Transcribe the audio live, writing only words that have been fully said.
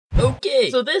Okay,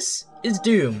 so this is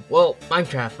Doom. Well,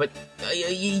 Minecraft, but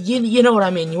you know what I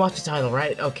mean. You watched the title,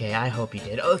 right? Okay, I hope you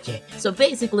did. Okay, so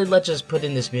basically, let's just put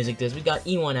in this music disc. We got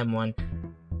E1M1.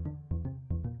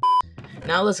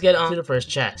 Now let's get on to the first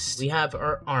chest. We have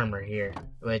our armor here,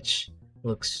 which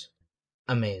looks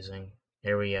amazing.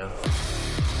 Here we go.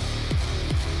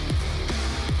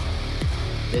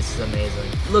 This is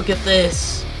amazing. Look at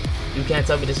this! You can't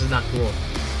tell me this is not cool.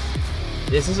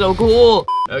 This is so cool!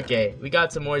 Okay, we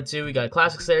got some more too. We got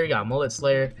Classic Slayer, we got Mullet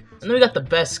Slayer, and then we got the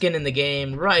best skin in the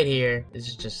game right here. This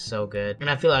is just so good. And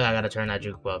I feel like I gotta turn that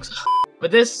jukebox.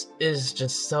 But this is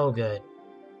just so good.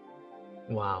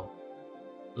 Wow.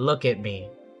 Look at me.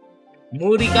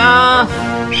 Muriga!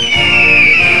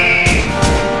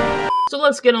 So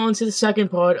let's get on to the second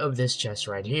part of this chest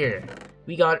right here.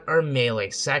 We got our melee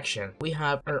section. We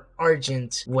have our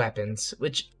argent weapons,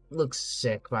 which looks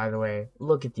sick, by the way.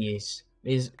 Look at these.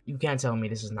 You can't tell me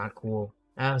this is not cool.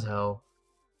 As hell.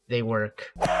 They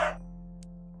work. Did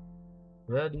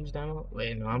I use demo?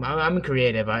 Wait, no, I'm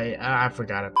creative. I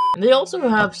forgot it. And they also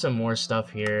have some more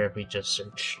stuff here if we just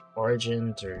search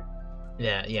argent or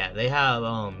yeah, they have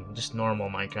just normal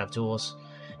Minecraft tools.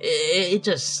 It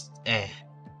just But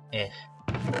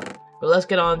let's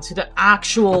get on to the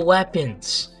actual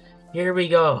weapons. Here we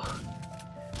go.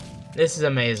 This is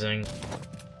amazing.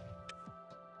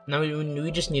 Now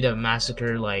we just need a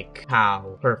massacre like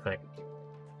cow. Perfect.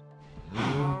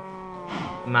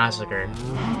 Massacre.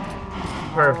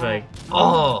 Perfect.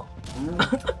 Oh!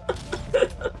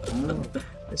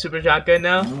 Super shotgun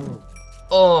now?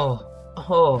 Oh!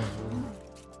 Oh!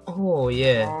 Oh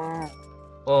yeah.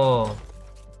 Oh.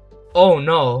 Oh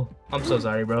no. I'm so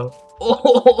sorry, bro.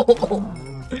 Oh!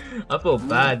 I feel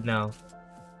bad now.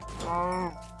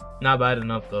 Not bad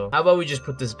enough though. How about we just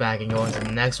put this back and go on to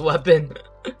the next weapon?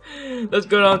 Let's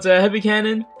go on to a heavy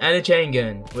cannon and a chain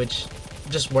gun, which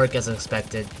just work as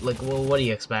expected. Like, well, what do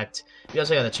you expect? We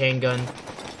also got a chain gun.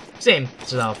 Same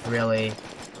stuff, really.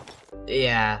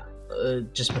 Yeah.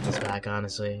 Just put this back,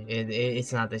 honestly.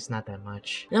 It's not that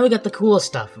much. Now we got the cool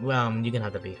stuff. Well, you can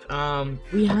have the beef.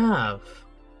 We have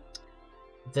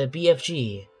the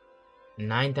BFG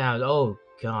 9000. Oh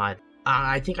god.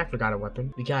 I think I forgot a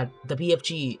weapon. We got the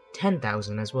BFG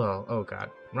 10,000 as well. Oh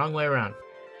god. Wrong way around.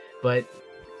 But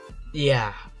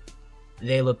yeah.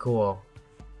 They look cool.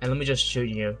 And let me just shoot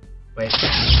you. Wait.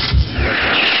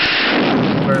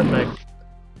 Perfect.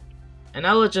 And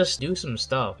now let's just do some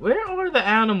stuff. Where are the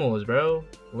animals, bro?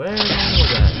 Where are the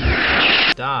animals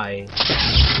at? Die.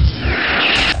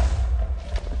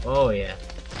 Oh, yeah.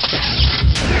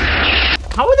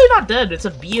 How are they not dead? It's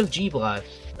a BFG blast.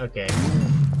 Okay.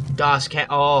 Gosh,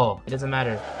 can't. Oh, it doesn't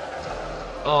matter.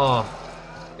 Oh,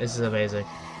 this is amazing.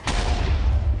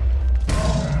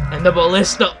 And the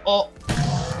ballista. Oh.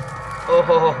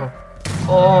 Oh.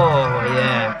 Oh,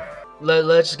 yeah.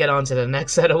 Let's get on to the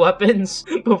next set of weapons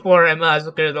before I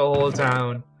massacre the whole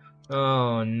town.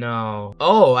 Oh no.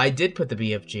 Oh, I did put the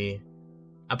BFG.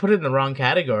 I put it in the wrong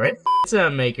category. It's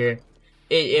a maker.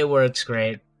 It works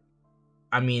great.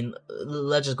 I mean,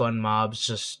 let's just go on mobs,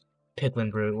 just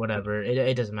Picklin Brute, whatever.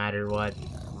 It doesn't matter what.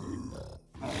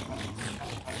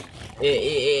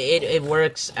 It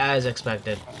works as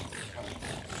expected.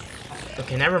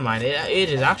 Okay, never mind. It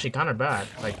is actually kind of bad.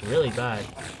 Like, really bad.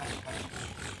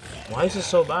 Why is it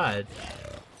so bad?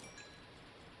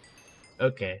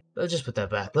 Okay, let's just put that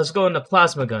back. Let's go into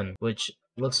plasma gun, which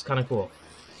looks kind of cool.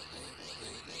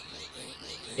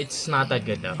 It's not that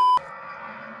good though.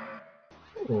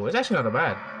 Ooh, it's actually not that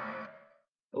bad.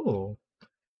 Ooh,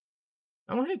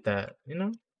 I don't hate that. You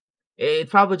know,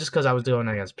 it's probably just because I was doing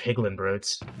it against Piglin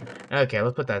Brutes. Okay,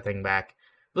 let's put that thing back.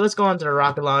 But let's go on to the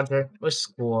rocket launcher, which is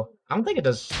cool. I don't think it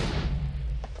does.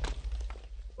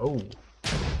 Oh,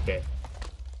 okay.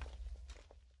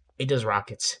 It does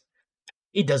rockets.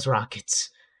 It does rockets.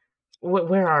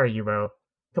 Where are you, bro?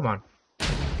 Come on.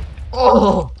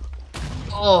 Oh!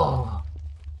 Oh!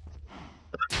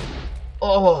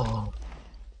 Oh!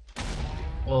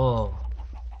 Oh!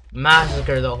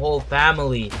 Massacre the whole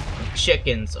family of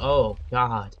chickens. Oh,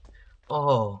 God.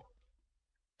 Oh.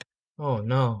 Oh,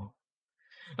 no.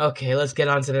 Okay, let's get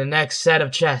on to the next set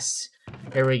of chests.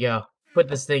 Here we go. Put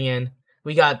this thing in.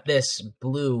 We got this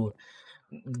blue...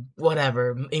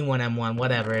 whatever, E1M1,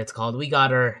 whatever it's called. We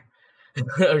got our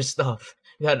our stuff.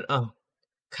 We got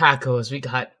Cacos, we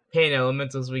got Pain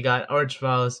Elementals, we got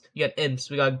Archviles, we got Imps,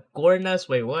 we got Gorness.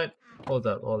 Wait, what? Hold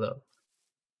up.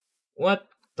 What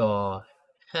the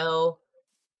hell?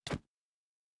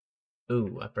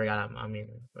 Ooh, I forgot. I mean,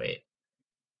 wait.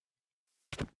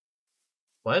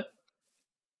 What?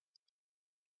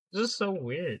 This is so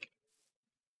weird.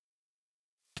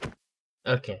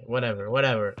 Okay, whatever.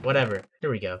 Here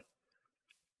we go.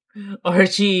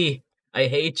 Archie! I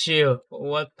hate you!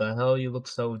 What the hell? You look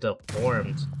so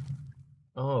deformed.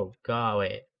 Oh god,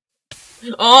 wait.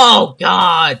 Oh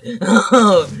god!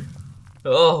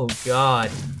 Oh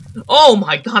god. Oh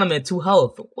my god, I'm at 2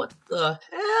 health. What the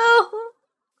hell?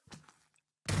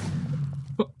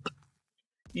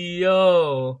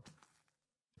 Yo.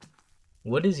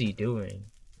 What is he doing?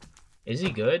 Is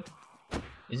he good?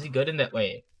 Is he good in that?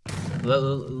 Wait.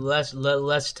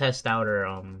 Let's test out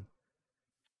our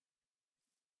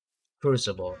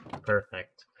crucible.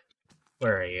 Perfect.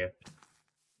 Where are you?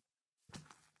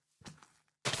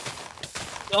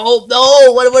 Oh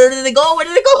no! Where did it go? Where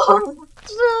did it go?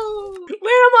 No!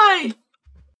 Where am I?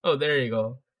 Oh, there you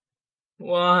go.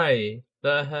 Why?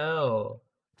 The hell?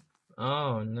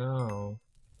 Oh no.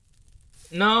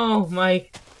 No, my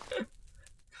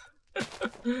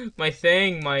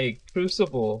my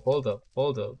crucible. Hold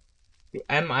up.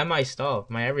 And my stuff,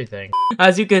 my everything.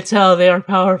 As you can tell, they are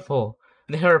powerful.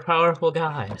 They are powerful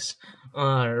guys.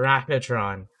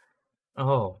 Rakatron.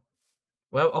 Oh.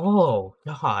 Well, oh,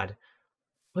 God.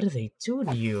 What do they do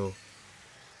to you?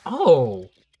 Oh.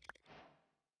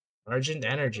 Urgent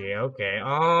energy, okay.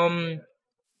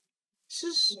 This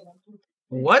is...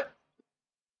 What?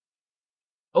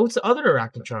 Oh, it's the other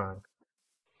Rakatron.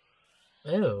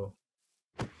 Ew.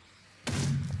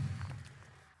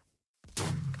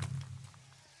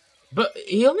 But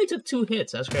he only took 2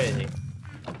 hits, that's crazy.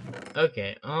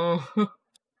 Okay, and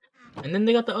then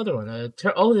they got the other one, the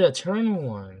eternal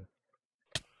one.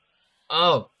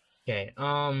 Oh, okay,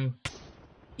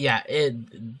 yeah,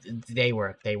 they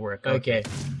work, okay.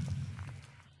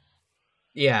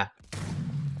 Yeah.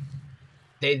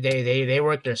 They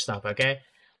work their stuff, okay?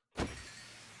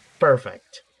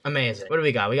 Perfect. Amazing. What do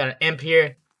we got? We got an imp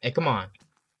here. Hey, come on.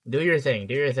 Do your thing,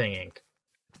 Ink.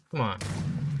 Come on.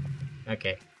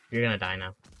 Okay, you're gonna die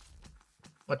now.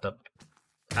 What the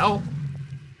hell?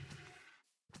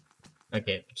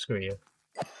 Okay, screw you.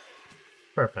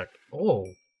 Perfect. Oh,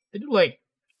 they do like...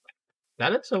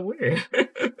 That is so weird.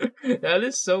 That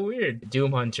is so weird.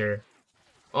 Doom Hunter.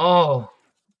 Oh.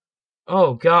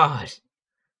 Oh, God.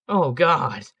 Oh,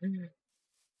 God.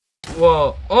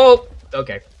 Whoa. Oh!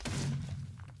 Okay.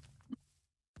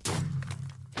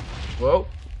 Whoa.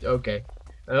 Okay.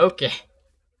 Okay.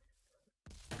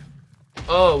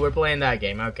 Oh, we're playing that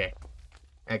game. Okay.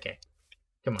 Okay.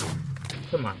 Come on.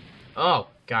 Come on. Oh,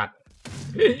 God.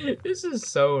 This is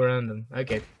so random.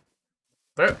 Okay.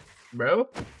 Bro?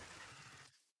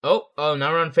 Oh,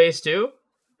 now we're on phase 2?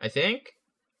 I think?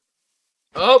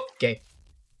 Okay.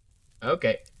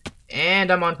 Okay.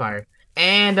 And I'm on fire.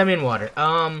 And I'm in water.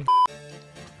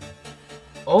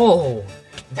 Oh,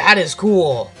 that is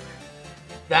cool.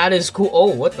 That is cool.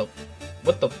 Oh, what the?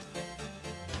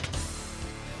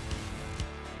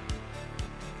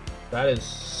 That is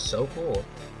so cool.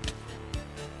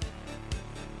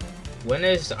 When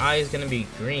is his eyes gonna be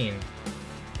green?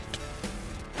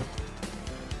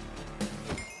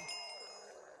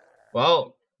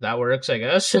 Well, that works, I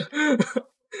guess.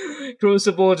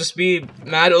 Crucible just be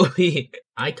mad OP.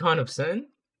 Icon of Sin?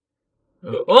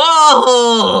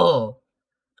 Oh!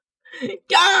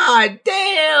 God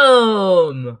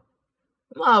damn!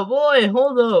 My boy,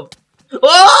 hold up.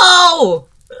 Oh!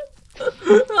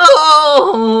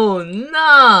 Oh,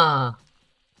 nah!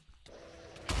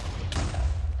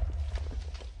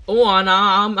 Oh,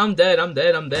 nah, I'm dead.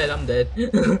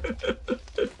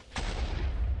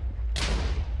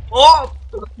 Oh!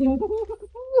 What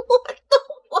the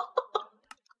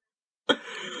fuck?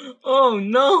 Oh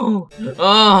no!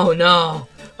 Oh no!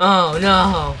 Oh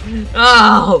no!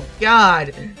 Oh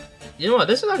god! You know what?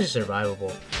 This is actually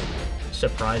survivable.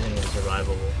 Surprisingly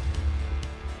survivable.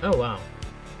 Oh wow.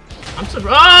 I'm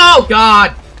surprised. Oh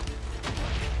god!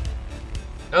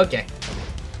 Okay.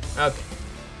 Okay.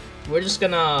 We're just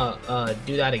gonna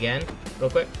do that again, real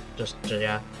quick. Just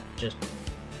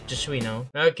so we know.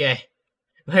 Okay.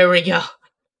 Here we go.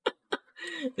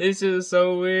 This is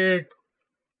so weird.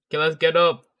 Okay, let's get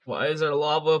up. Why is there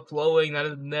lava flowing? That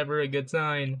is never a good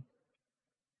sign.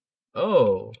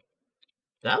 Oh,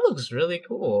 that looks really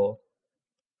cool.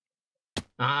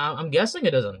 I'm guessing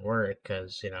it doesn't work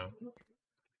because, you know.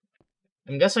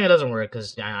 I'm guessing it doesn't work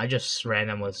because I just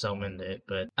randomly summoned it,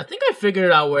 but I think I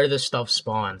figured out where this stuff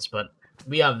spawns, but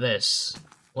we have this.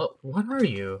 What are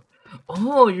you?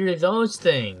 Oh, you're those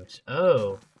things.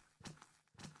 Oh.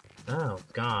 Oh,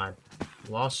 God.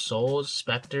 Lost souls,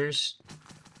 specters.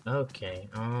 Okay,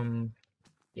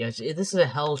 yes, this is a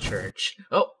hell church.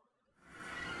 Oh!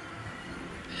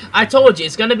 I told you,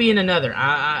 it's gonna be in another.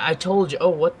 I told you.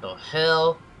 Oh, what the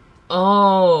hell?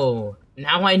 Oh!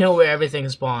 Now I know where everything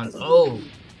spawns. Oh,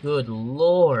 good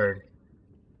lord.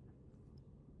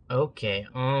 Okay,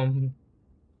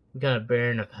 we got a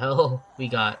Baron of Hell. We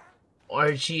got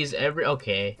Archies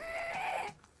okay.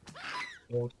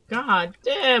 Well, god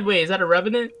damn, wait, is that a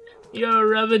Revenant? Yo,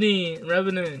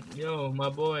 Revenant, yo, my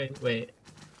boy, wait.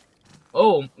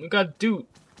 Oh, we got Dude.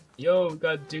 Yo, we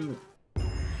got Dude.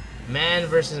 Man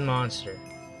versus monster.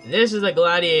 This is a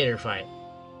gladiator fight.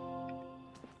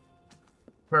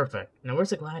 Perfect. Now, where's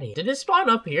the gladiator? Did it spawn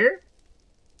up here?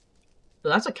 Oh,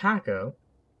 that's a Caco.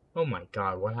 Oh my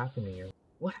god, what happened to you?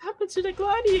 What happened to the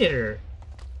gladiator?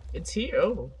 It's here.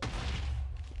 Oh.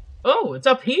 Oh, it's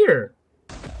up here.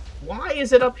 Why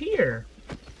is it up here?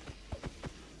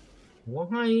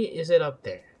 Why is it up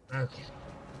there? Okay.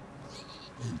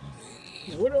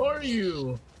 What are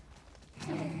you?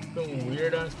 Some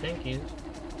weird ass pinkies.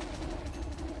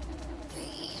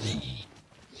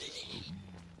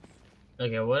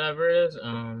 Okay, whatever it is,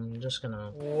 just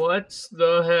gonna... What's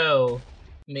the hell?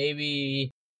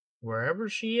 Maybe wherever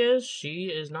she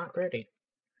is not pretty.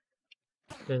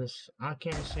 Because I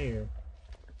can't see her.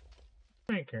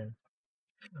 Thank her.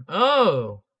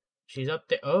 Oh! She's up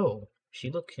there. Oh, she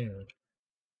looking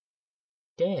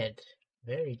dead.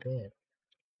 Very dead.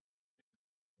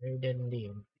 Very dead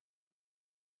indeed.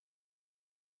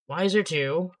 Why is there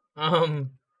two? Hello?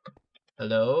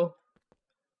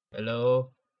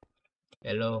 Hello?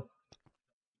 Hello?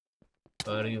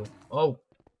 Who are you? Oh!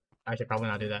 I should probably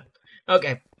not do that.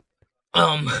 Okay.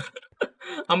 I'm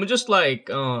just like,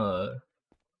 I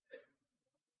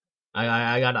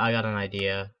got an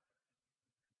idea.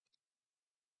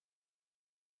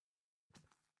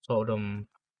 Told him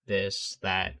this,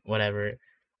 that, whatever.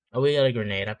 Oh, we got a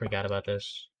grenade. I forgot about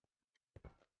this.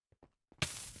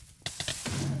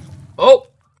 Oh!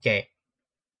 Okay.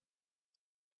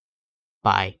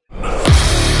 Bye.